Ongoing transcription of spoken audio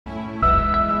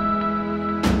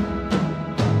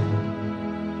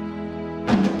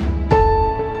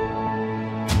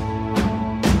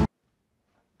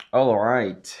All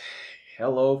right.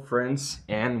 Hello, friends,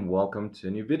 and welcome to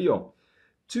a new video.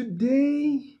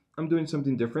 Today, I'm doing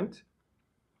something different.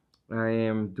 I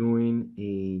am doing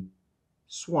a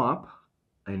swap,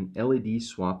 an LED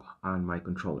swap on my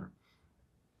controller.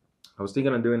 I was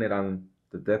thinking of doing it on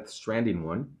the Death Stranding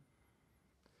one,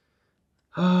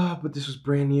 but this was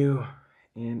brand new,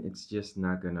 and it's just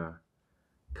not gonna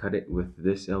cut it with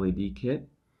this LED kit.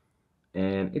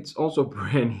 And it's also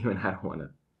brand new, and I don't want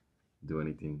to do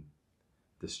anything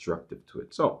destructive to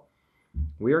it. So,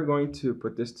 we are going to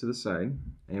put this to the side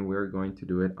and we're going to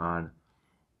do it on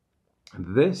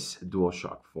this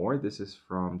DualShock 4. This is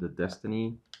from the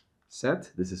Destiny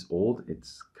set. This is old.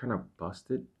 It's kind of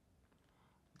busted.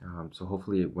 So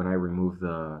hopefully when I remove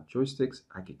the joysticks,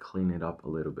 I can clean it up a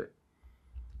little bit.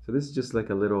 So this is just like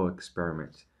a little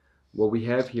experiment. What we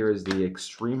have here is the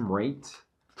Extreme Rate.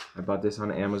 I bought this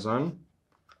on Amazon.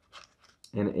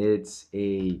 And it's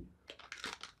a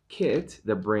kit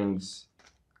that brings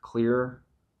clear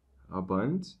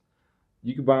buttons.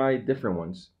 You could buy different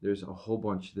ones. There's a whole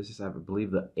bunch. This is, I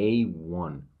believe, the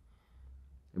A1.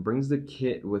 It brings the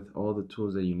kit with all the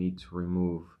tools that you need to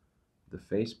remove the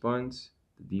face buttons,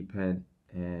 the D-pad,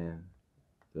 and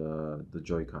the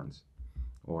Joy-Cons,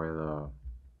 or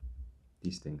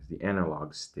these things, the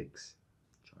analog sticks.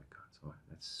 Joy-Cons. Oh,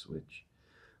 that's Switch.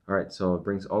 All right, so it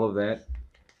brings all of that.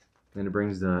 Then it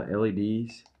brings the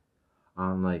LEDs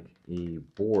on like a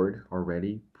board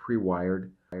already,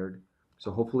 pre-wired. So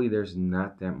hopefully there's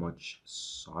not that much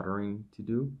soldering to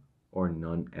do, or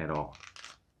none at all.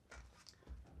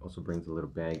 Also brings a little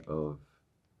bag of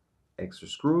extra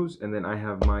screws, and then I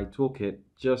have my toolkit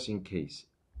just in case.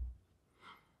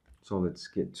 So let's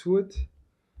get to it.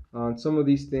 On some of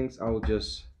these things I will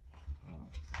just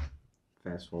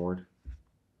fast forward,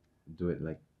 do it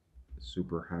like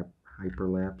super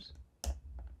hyperlapse.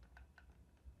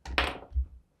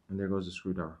 And there goes the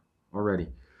screwdriver already.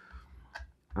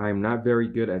 I'm not very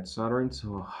good at soldering,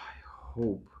 so I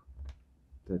hope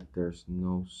that there's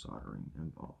no soldering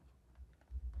involved.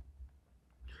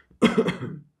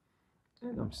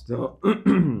 And I'm still a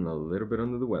little bit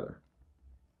under the weather.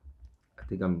 I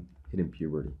think I'm hitting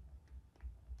puberty.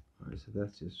 Alright, so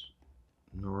that's just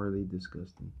gnarly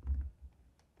disgusting.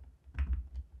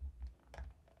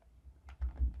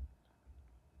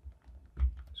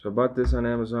 So I bought this on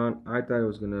Amazon. I thought it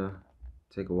was gonna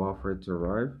take a while for it to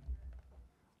arrive.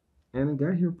 And it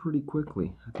got here pretty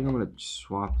quickly. I think I'm gonna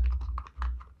swap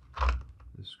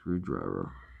the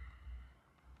screwdriver.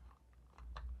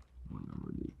 What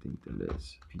number do you think that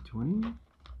is? P20?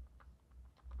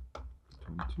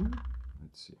 P22?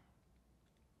 Let's see.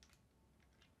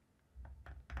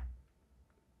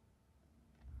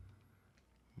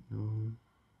 No,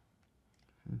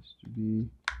 has to be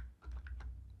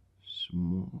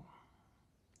small.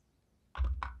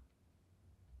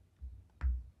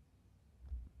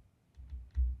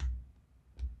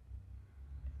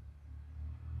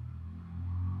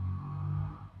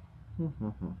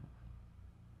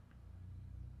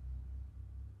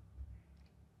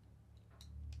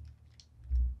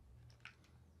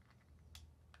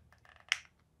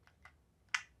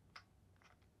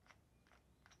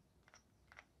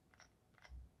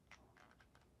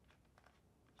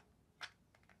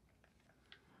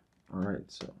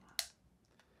 Alright, so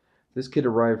this kit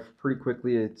arrived pretty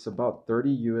quickly. It's about 30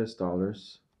 US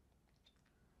dollars.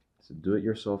 It's a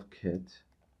do-it-yourself kit.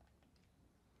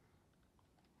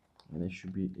 And it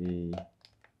should be a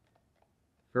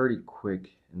very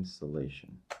quick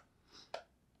installation.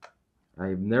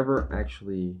 I've never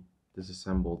actually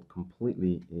disassembled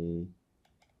completely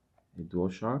a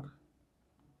DualShock.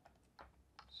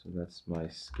 So that's my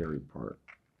scary part.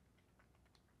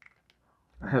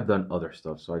 I have done other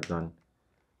stuff, so I've done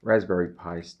Raspberry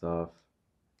Pi stuff.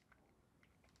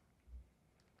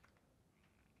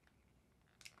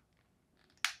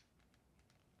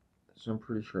 So I'm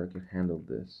pretty sure I can handle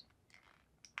this.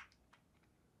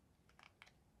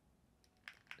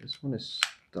 This one is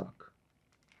stuck.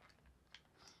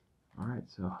 Alright,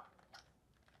 so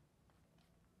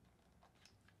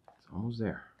it's almost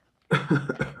there.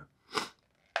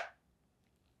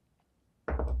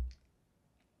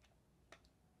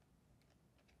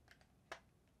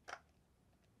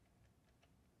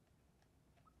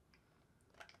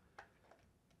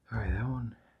 Alright, that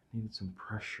one needed some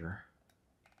pressure.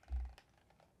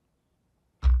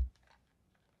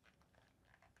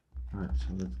 Alright, so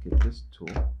let's get this tool.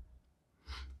 In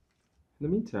the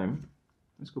meantime,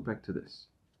 let's go back to this.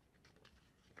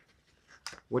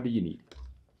 What do you need?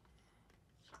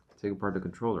 Take apart the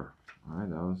controller. Alright,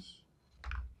 that was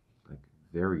like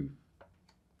very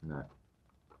not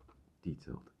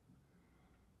detailed.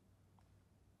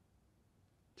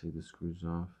 Take the screws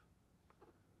off.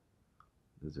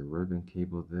 There's a ribbon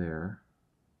cable there.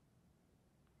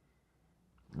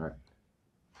 All right.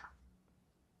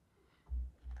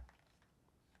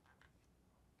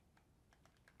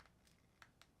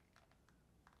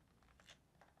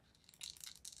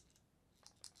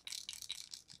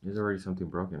 There's already something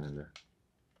broken in there.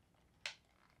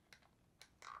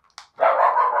 My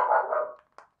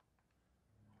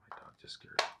dog just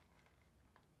scared me.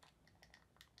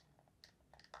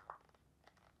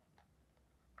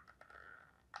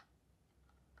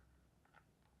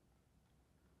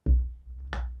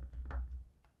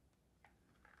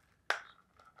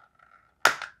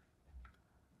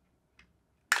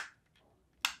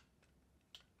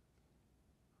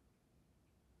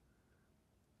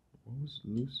 What was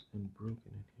loose and broken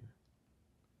in here?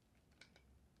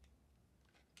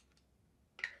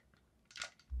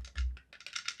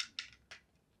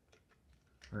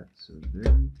 Alright, so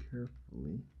very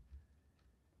carefully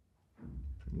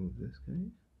remove this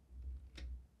guy.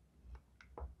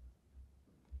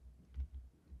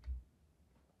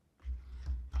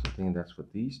 So I think that's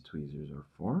what these tweezers are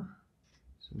for.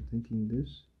 So I'm thinking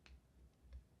this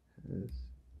has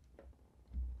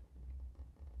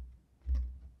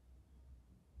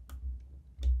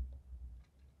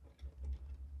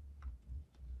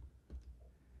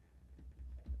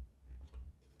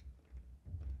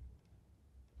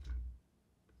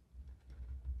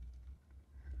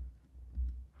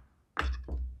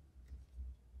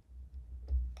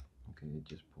okay, it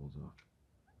just pulls off.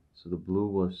 So the blue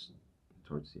was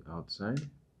towards the outside.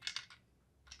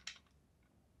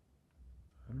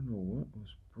 I don't know what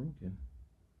was broken.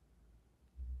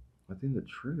 I think the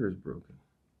trigger is broken.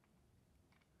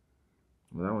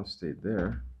 Well, that one stayed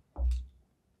there.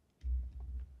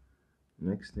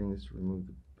 Next thing is to remove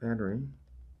the battery.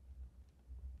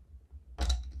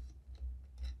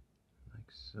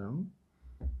 Like so.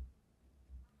 So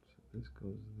this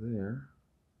goes there.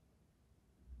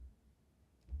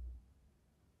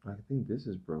 I think this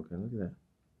is broken. Look at that.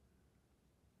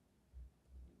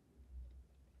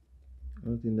 I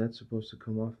don't think that's supposed to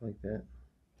come off like that.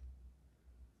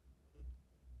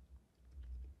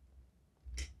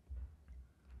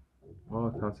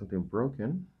 Well, I found something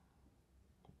broken.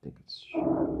 I think it's short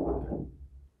over there.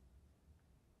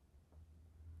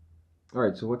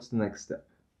 Alright, so what's the next step?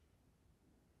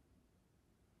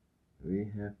 We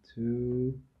have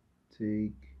to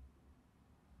take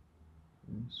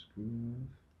one screw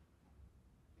off.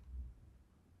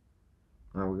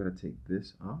 Now we're going to take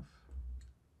this off.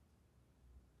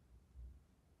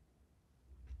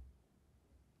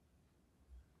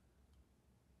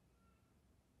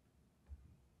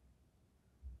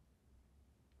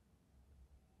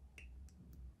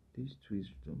 These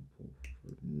tweezers don't pull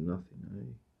for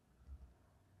nothing.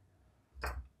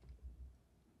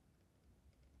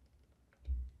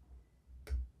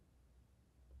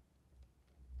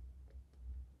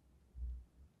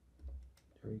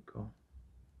 There we go.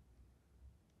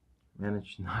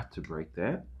 Managed not to break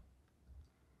that.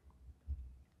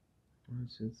 Alright,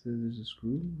 so it says there's a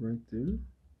screw right there.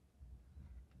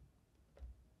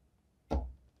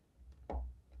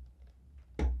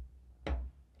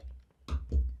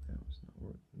 That was not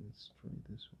working. Let's try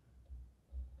this one.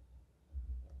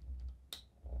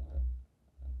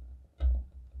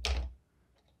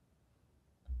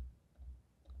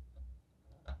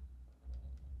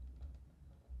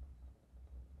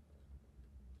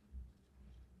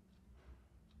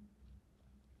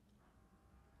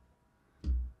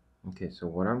 Okay, so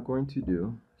what I'm going to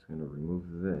do is going to remove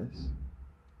this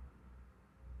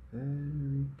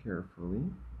very carefully.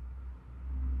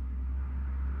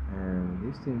 And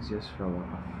these things just fell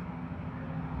off.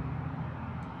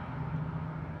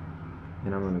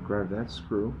 And I'm going to grab that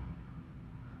screw.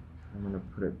 I'm going to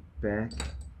put it back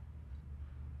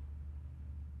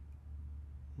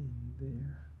in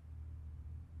there.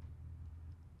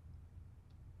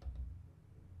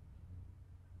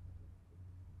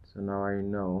 So now I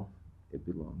know it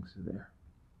belongs there.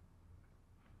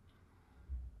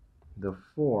 The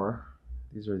four,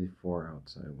 these are the four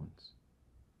outside ones.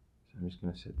 So I'm just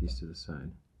going to set these to the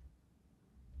side.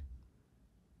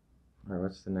 Alright,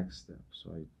 what's the next step?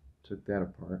 So I took that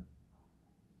apart.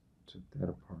 So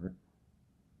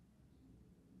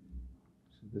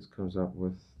this comes up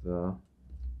with the...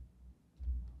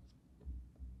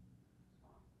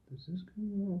 Does this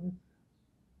come out with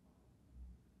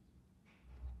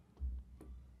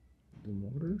the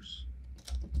motors?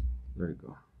 There you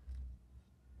go.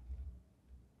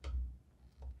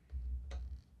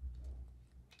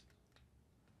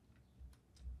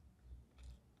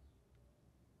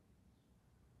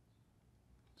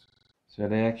 So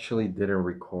they actually didn't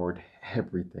record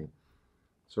everything.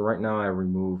 So right now I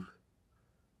remove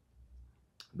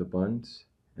the buns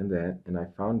and that, and I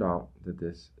found out that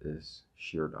this is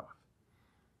sheared off.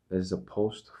 There's a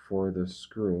post for the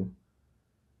screw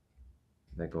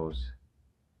that goes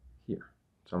here.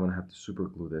 So I'm gonna have to super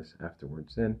glue this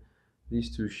afterwards. And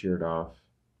these two sheared off.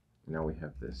 Now we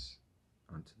have this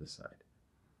onto the side.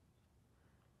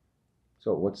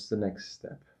 So what's the next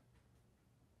step?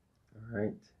 All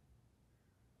right,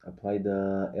 apply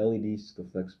the LEDs to the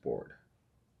flex board.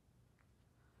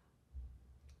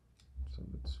 So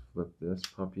let's flip this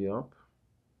puppy up,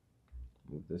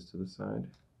 move this to the side.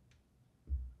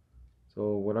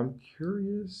 So what I'm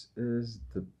curious is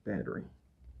the battery.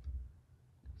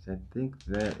 So I think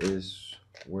that is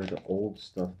where the old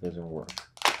stuff doesn't work.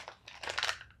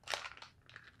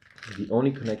 The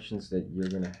only connections that you're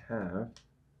gonna have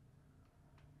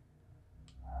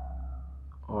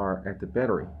are at the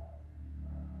battery.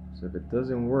 So if it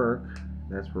doesn't work,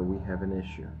 that's where we have an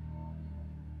issue.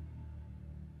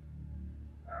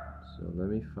 So let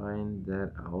me find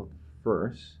that out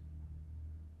first.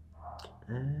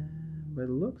 And by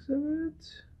the looks of it,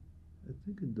 I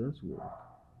think it does work.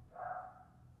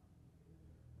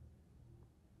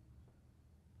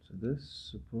 So this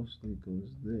supposedly goes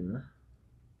there.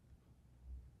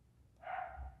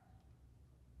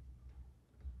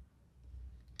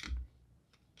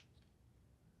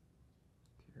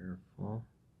 Careful.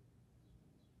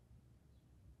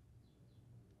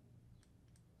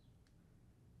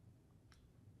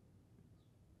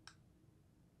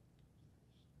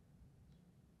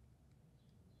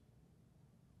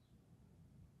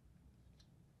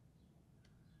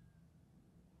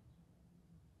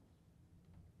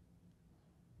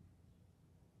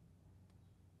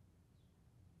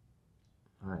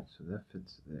 Alright, so that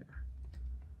fits there.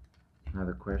 Now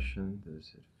the question,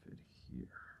 does it fit here?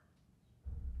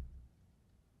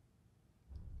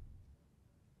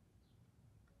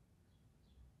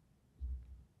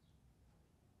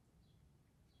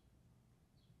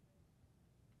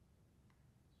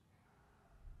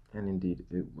 And indeed,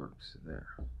 it works there.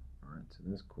 Alright, so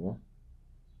that's cool.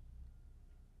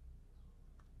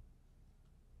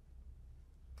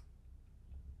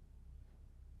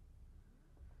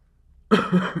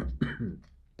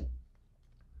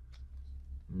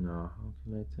 Now, how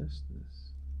can I test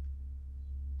this?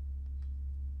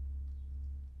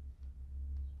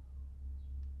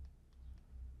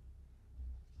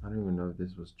 I don't even know if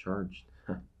this was charged.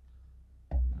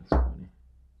 That's funny.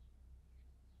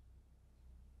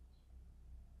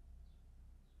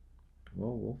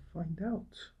 Well, we'll find out.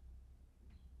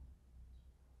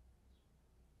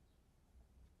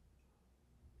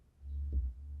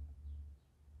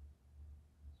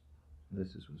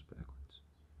 This was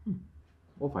backwards.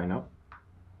 We'll find out.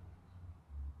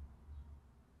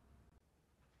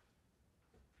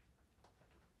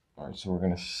 Alright, so we're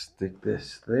gonna stick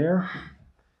this there.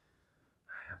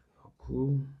 I have no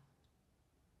clue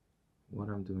what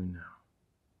I'm doing now.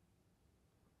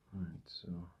 Alright, so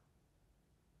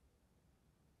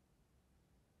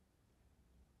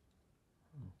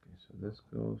okay, so this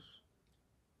goes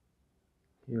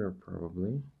here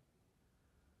probably.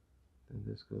 Then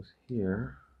this goes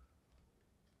here.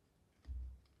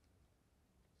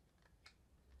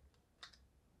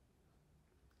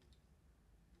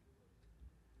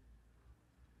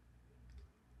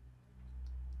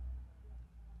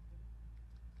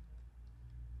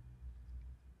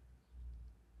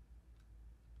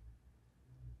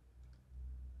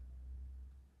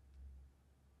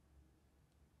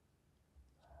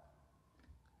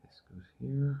 This goes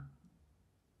here.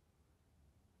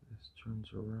 This turns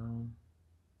around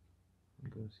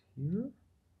and goes here.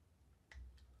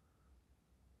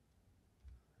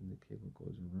 And the cable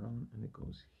goes around and it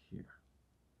goes here.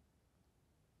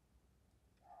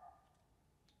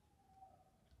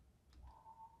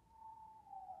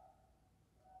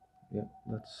 Yep,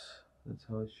 that's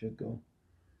how it should go.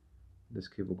 This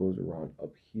cable goes around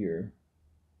up here.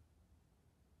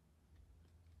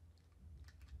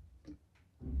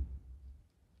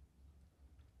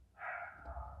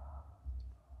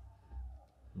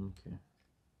 Okay,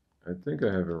 I think I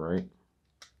have it right.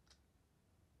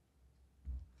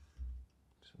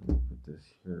 So let me put this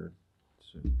here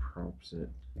so it props it.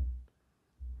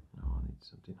 No, I need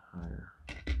something higher.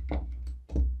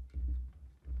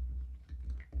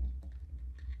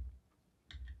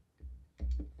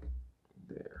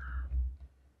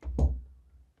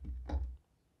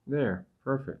 There,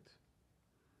 perfect.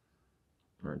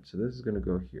 All right, so this is gonna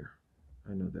go here.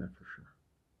 I know that for sure.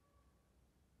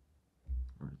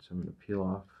 All right, so I'm gonna peel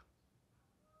off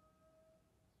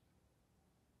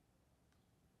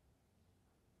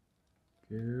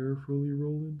Carefully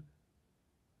rolling.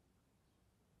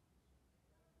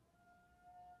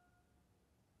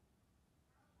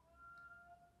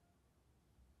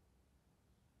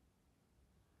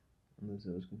 Unless I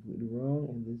was completely wrong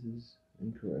and this is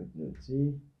incorrect. Let's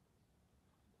see.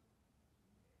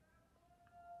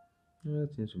 Yeah,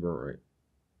 that seems about right.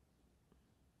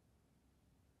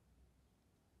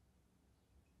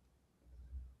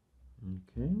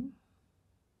 Okay.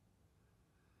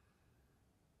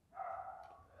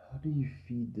 How do you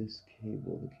feed this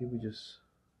cable? The cable just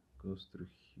goes through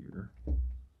here.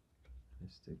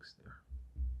 It sticks there.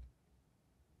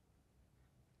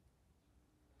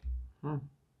 Huh.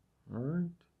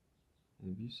 Alright.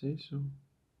 If you say so.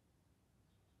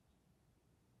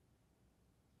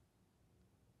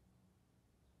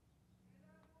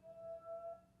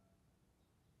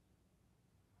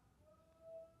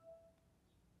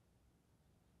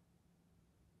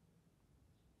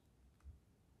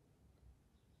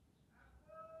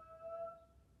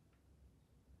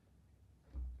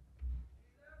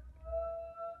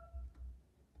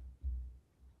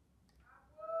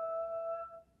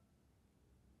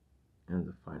 And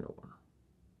the final one.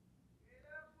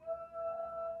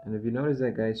 And if you notice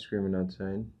that guy screaming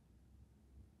outside,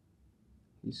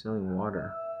 he's selling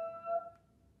water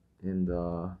in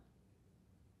the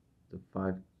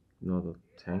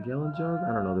 10-gallon jug?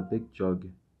 I don't know, the big jug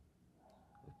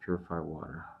of purified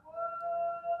water.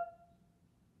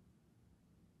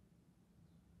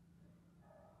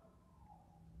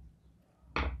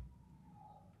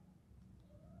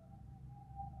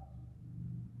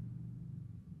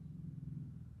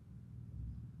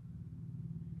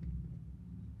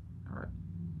 Alright.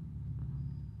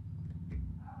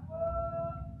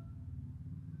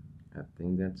 I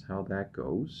think that's how that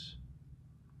goes.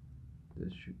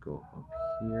 This should go up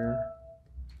here.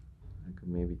 I could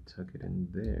maybe tuck it in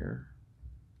there.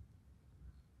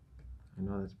 I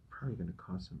know that's probably going to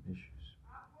cause some issues.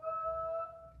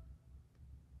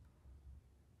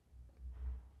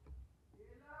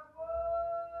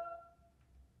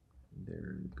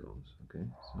 There it goes. Okay,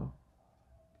 so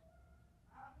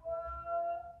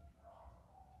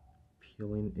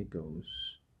peeling it goes.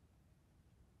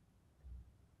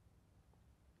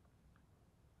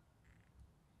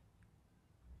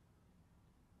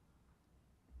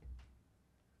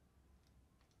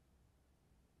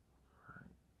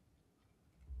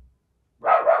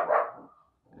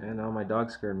 And now my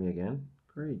dog scared me again.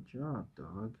 Great job,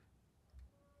 dog.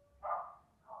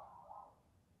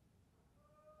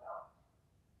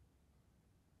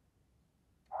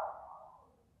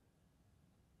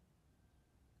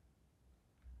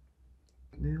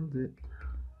 Nailed it.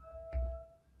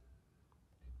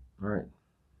 Alright,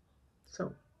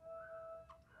 so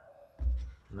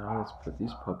now let's put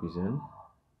these puppies in.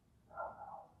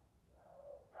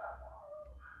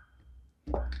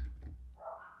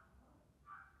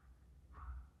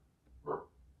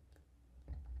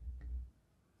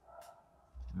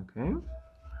 Okay.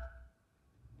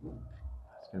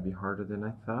 It's going to be harder than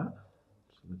I thought.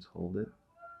 So let's hold it.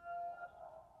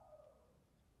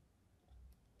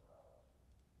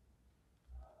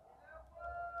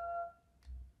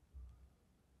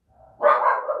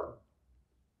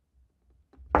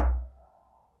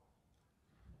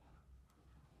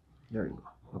 There you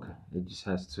go. Okay. It just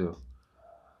has to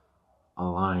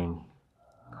align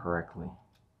correctly.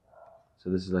 So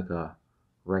this is like a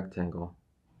rectangle.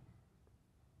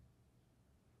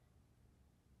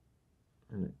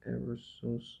 And it ever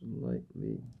so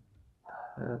slightly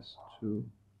has to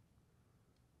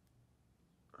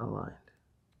align.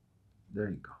 There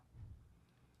you go.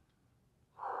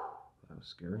 That was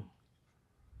scary.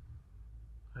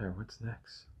 Alright, what's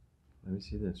next? Let me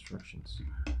see the instructions.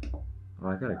 Oh,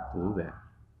 I gotta glue that.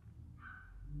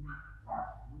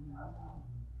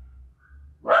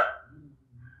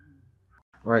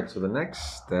 Alright, so the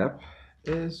next step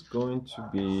is going to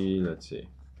be, let's see,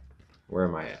 where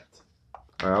am I at?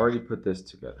 I already put this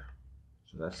together.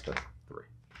 So that's step 3.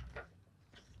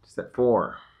 Step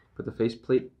 4, put the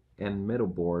faceplate and middle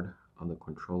board on the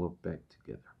controller back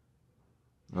together.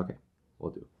 Okay, we'll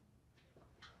do.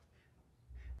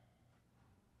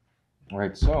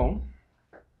 Alright, so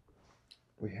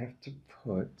we have to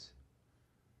put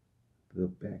the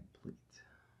back plate,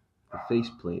 the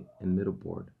faceplate and middle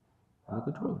board on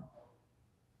the controller.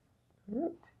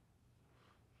 Alright.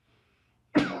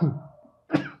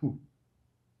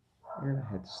 And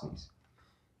I had to sneeze.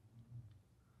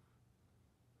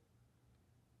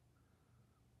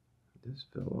 This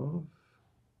fell off.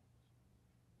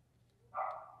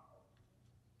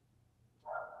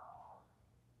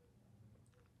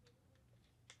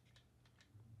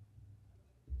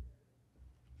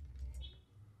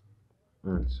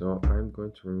 Alright, so I'm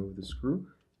going to remove the screw.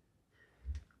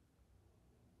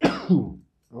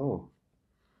 Oh,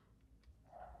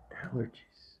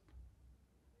 allergies.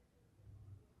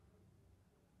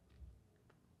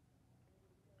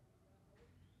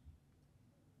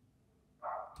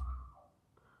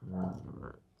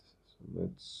 Alright, so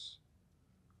let's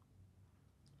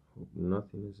hope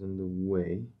nothing is in the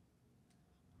way.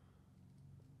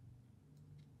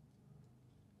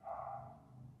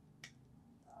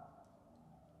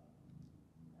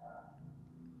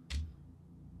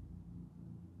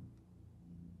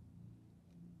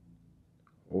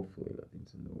 Hopefully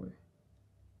nothing's in the way.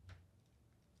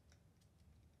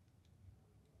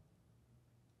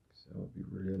 So it would be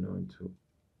really annoying to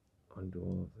undo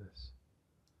all of this.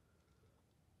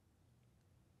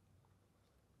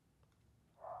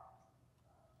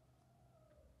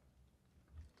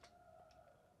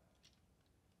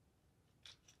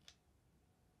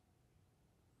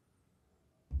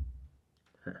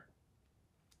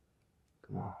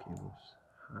 Come on, cables,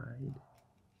 hide.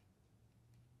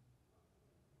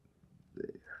 There.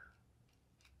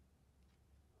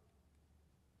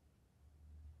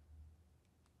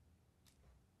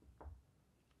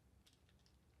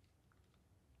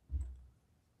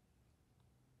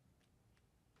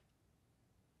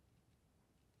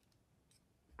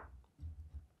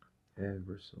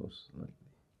 Ever so slightly.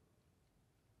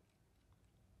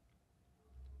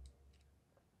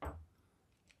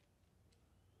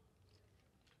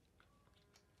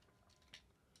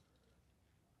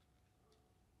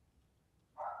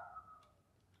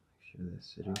 Make sure that's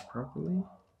sitting properly.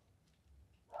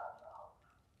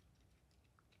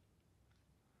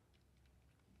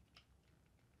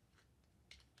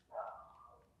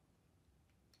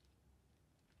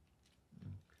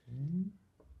 Okay.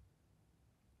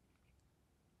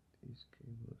 These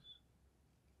cables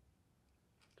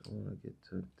don't want to get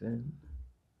tucked in.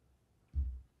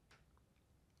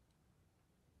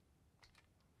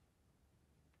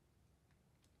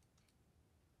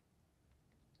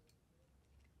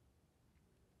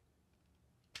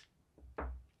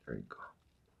 There you go.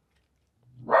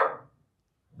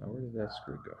 Now where did that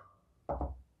screw go?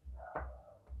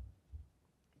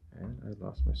 And I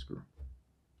lost my screw.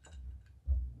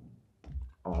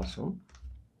 Awesome.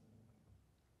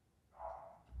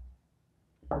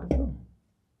 Where'd it go?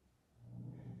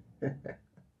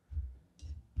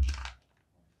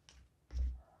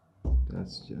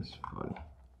 That's just funny.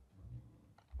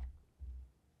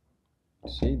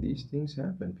 See, these things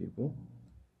happen, people.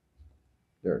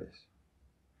 There it is.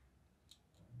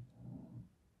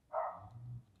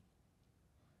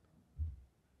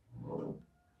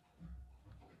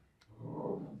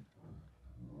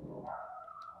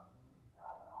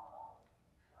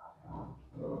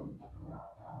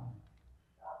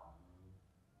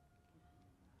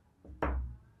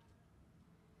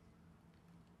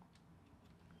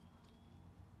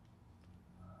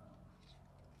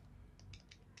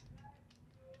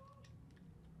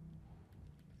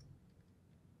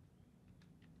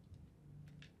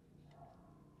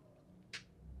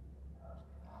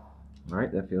 All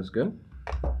right, that feels good.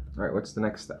 All right, what's the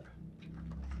next step?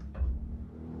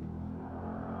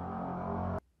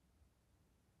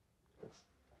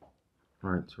 All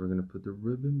right, so we're gonna put the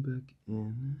ribbon back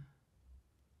in.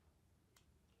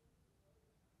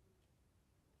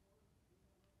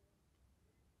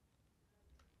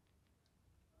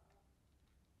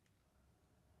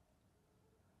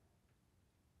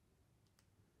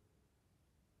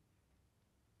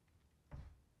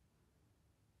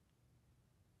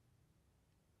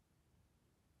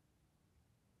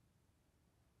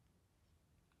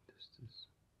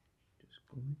 Just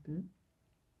go like that.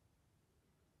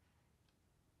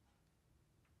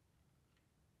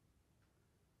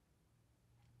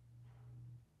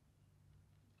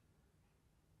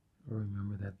 Oh,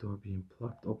 remember that door being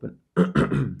plucked open.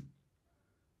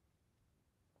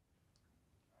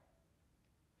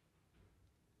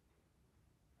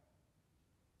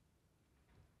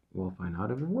 We'll find out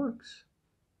if it works.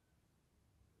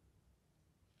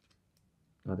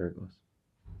 Oh, there it goes.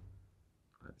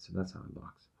 All right, so that's how it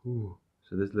locks. Ooh.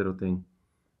 So this little thing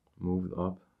moved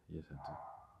up. You just have to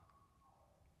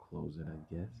close it,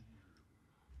 I guess.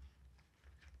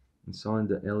 Installing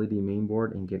the LED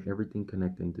mainboard and get everything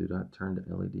connected, and do not turn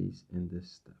the LEDs in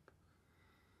this step.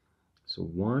 So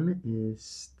one is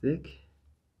stick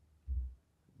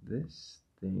this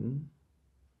thing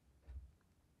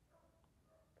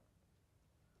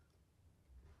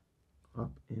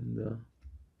up in the,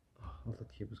 oh, all the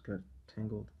cables got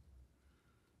tangled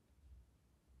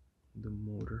in the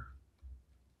motor.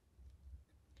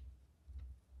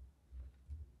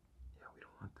 Yeah, we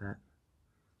don't want that.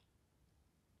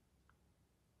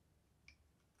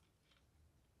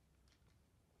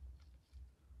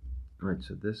 right,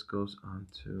 so this goes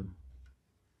onto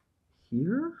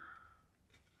here.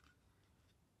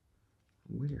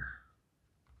 Where?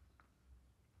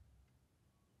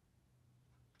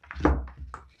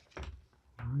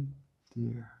 Right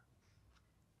there.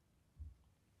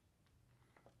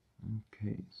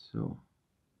 Okay, so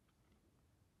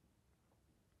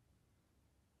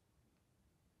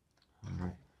all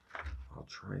right, I'll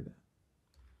try that.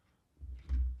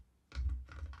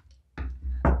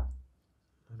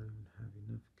 I don't even have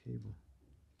enough cable.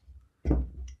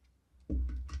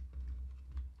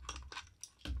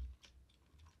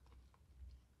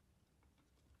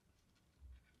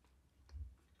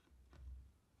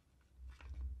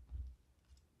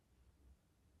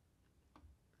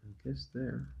 I guess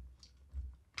there.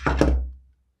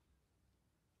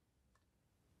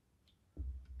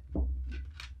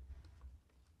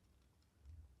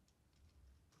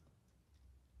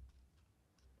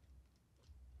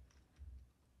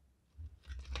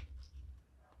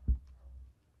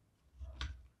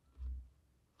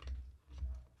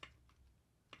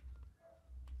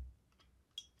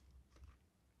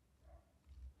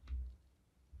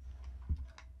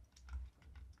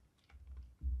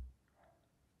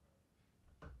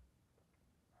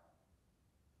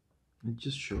 It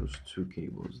just shows two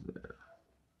cables there.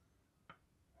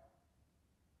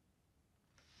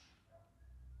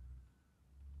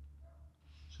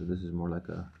 So this is more like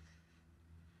a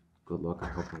good luck, I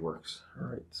hope it works. All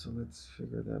right, so let's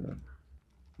figure that out.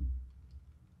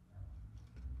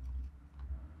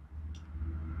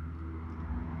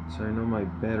 So I know my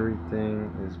battery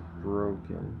thing is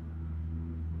broken.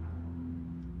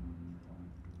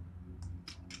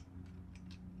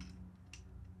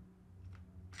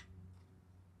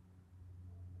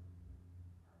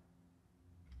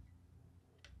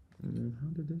 And then how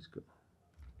did this go?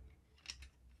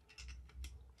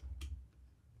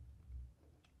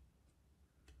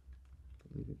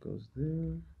 I believe it goes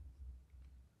there.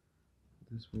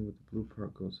 This one with the blue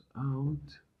part goes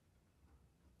out.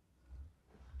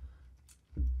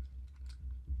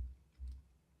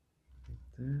 Like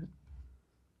that.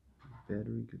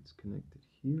 Battery gets connected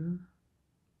here.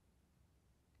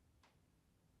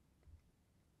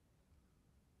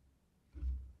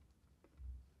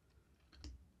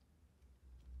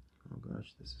 Oh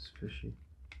gosh, this is fishy.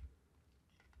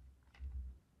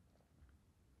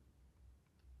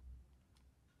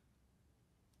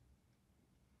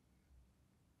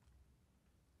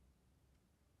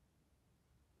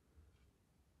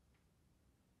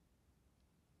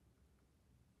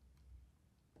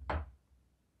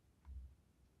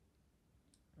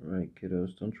 Alright,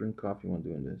 kiddos, don't drink coffee while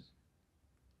doing this.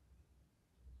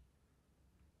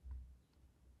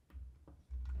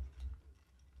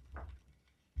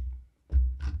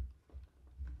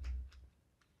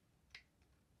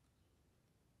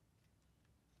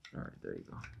 Alright, there you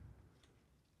go.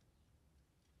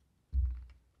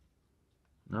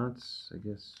 Now it's, I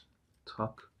guess,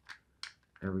 tuck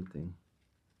everything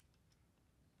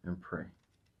and pray.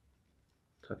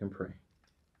 Tuck and pray.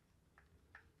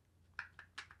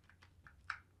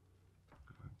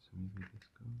 Alright, so maybe this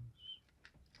goes.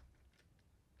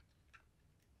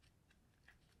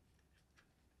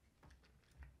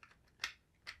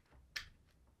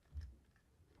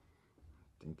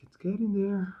 I think it's getting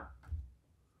there.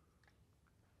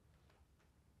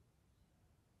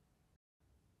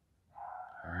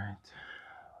 Alright.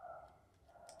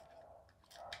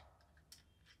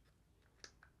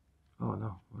 Oh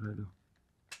no, what did I do?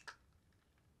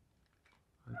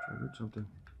 I triggered something.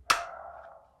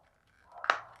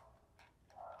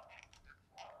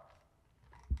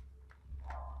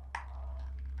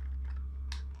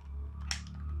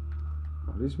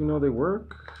 At least we know they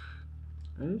work.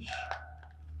 Ish.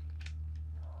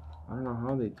 I don't know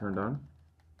how they turned on.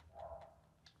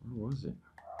 Where was it?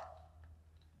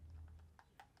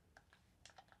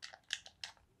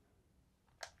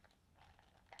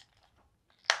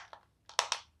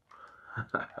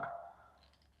 I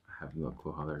have no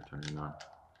clue how they're turning on.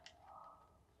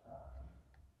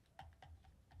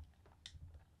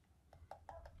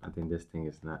 I think this thing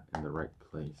is not in the right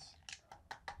place.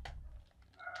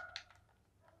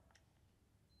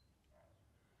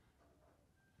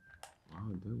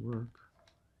 Wow, it did work.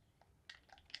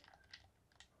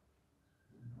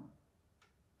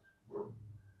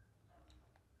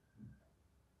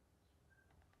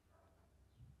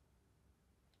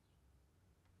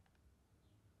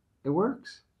 It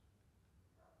works.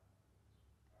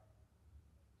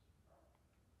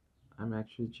 I'm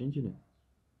actually changing it.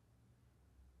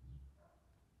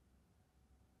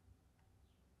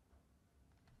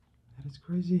 That is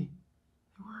crazy.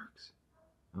 It works.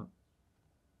 Oh.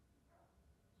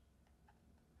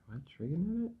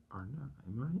 triggering it or not?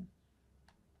 Am I?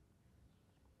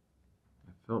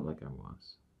 I felt like I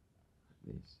was,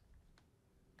 at least.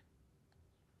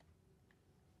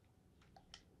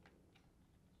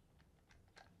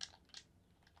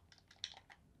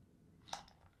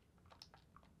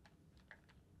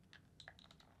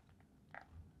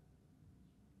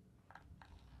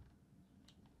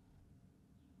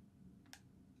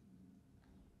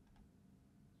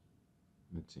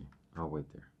 Let's see. I'll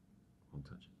wait there. Won't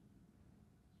touch it.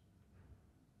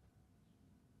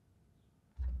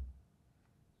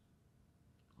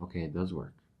 Okay, it does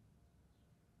work.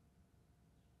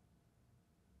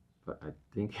 But I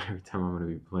think every time I'm going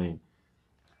to be playing,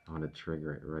 I'm going to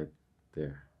trigger it right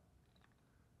there.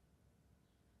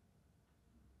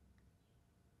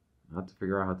 I'll have to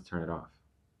figure out how to turn it off.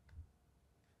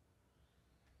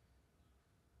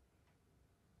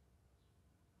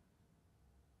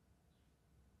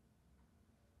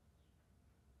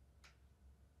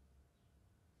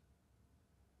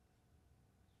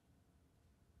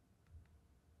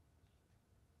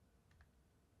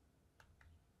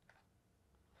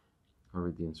 I'll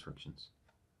read the instructions.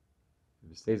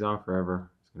 If it stays on forever,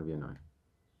 it's going to be annoying.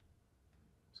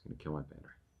 It's going to kill my battery.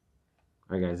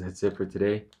 Alright guys, that's it for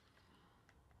today.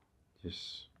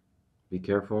 Just be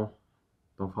careful.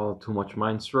 Don't follow too much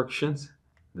my instructions.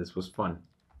 This was fun.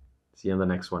 See you on the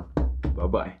next one.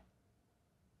 Bye-bye.